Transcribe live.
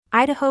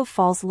Idaho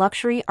Falls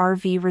Luxury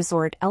RV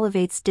Resort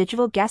elevates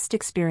digital guest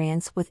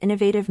experience with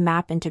innovative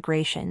map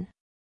integration.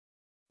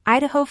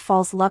 Idaho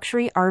Falls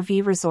Luxury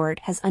RV Resort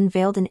has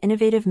unveiled an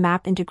innovative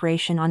map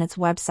integration on its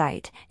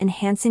website,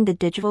 enhancing the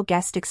digital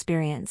guest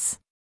experience.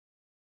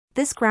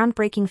 This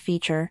groundbreaking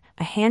feature,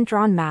 a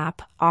hand-drawn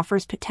map,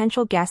 offers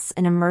potential guests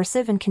an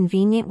immersive and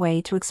convenient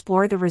way to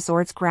explore the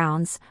resort's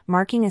grounds,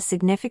 marking a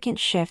significant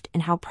shift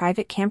in how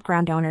private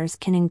campground owners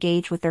can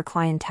engage with their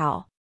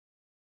clientele.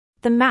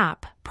 The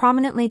map,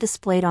 prominently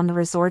displayed on the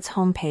resort's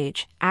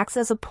homepage, acts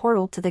as a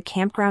portal to the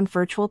campground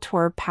virtual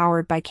tour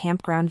powered by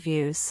Campground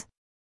Views.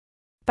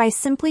 By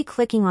simply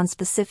clicking on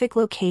specific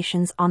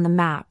locations on the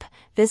map,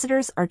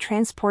 visitors are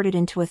transported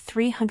into a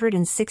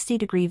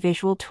 360-degree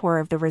visual tour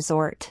of the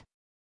resort.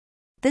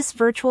 This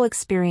virtual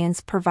experience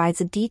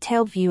provides a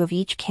detailed view of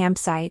each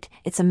campsite,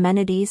 its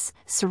amenities,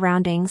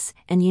 surroundings,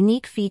 and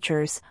unique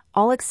features,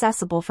 all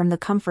accessible from the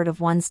comfort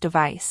of one's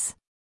device.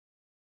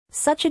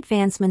 Such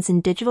advancements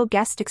in digital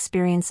guest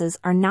experiences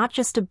are not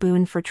just a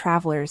boon for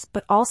travelers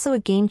but also a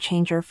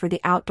game-changer for the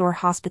outdoor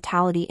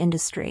hospitality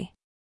industry.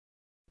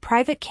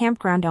 Private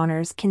campground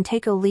owners can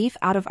take a leaf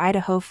out of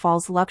Idaho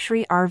Falls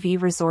Luxury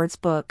RV Resort's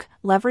book,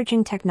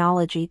 leveraging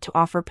technology to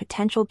offer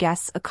potential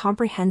guests a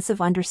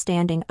comprehensive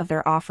understanding of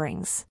their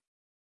offerings.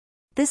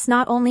 This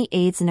not only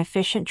aids in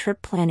efficient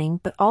trip planning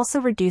but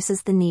also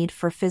reduces the need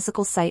for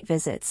physical site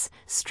visits,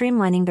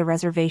 streamlining the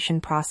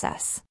reservation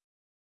process.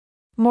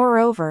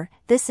 Moreover,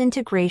 this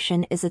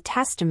integration is a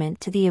testament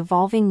to the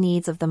evolving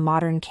needs of the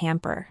modern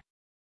camper.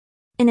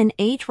 In an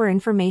age where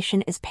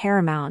information is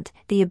paramount,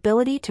 the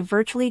ability to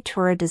virtually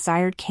tour a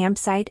desired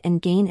campsite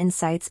and gain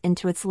insights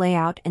into its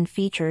layout and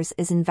features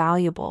is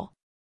invaluable.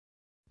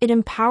 It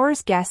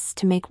empowers guests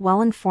to make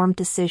well-informed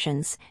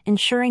decisions,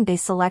 ensuring they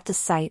select a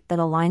site that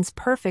aligns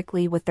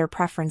perfectly with their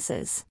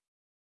preferences.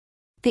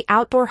 The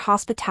outdoor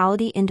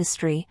hospitality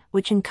industry,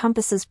 which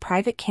encompasses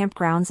private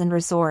campgrounds and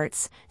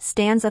resorts,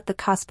 stands at the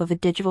cusp of a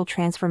digital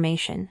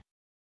transformation.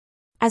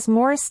 As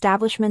more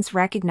establishments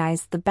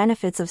recognize the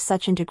benefits of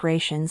such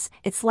integrations,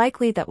 it's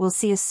likely that we'll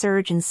see a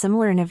surge in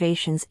similar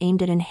innovations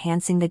aimed at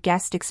enhancing the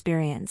guest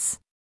experience.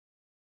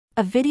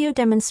 A video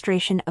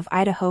demonstration of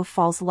Idaho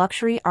Falls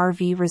Luxury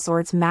RV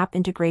Resort's map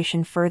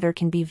integration further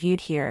can be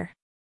viewed here.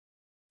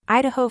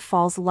 Idaho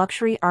Falls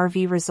Luxury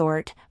RV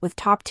Resort, with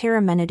top-tier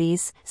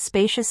amenities,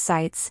 spacious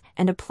sites,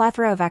 and a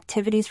plethora of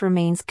activities,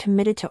 remains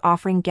committed to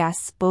offering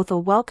guests both a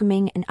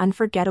welcoming and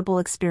unforgettable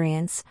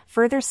experience,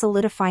 further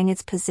solidifying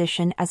its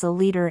position as a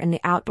leader in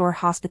the outdoor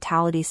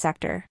hospitality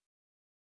sector.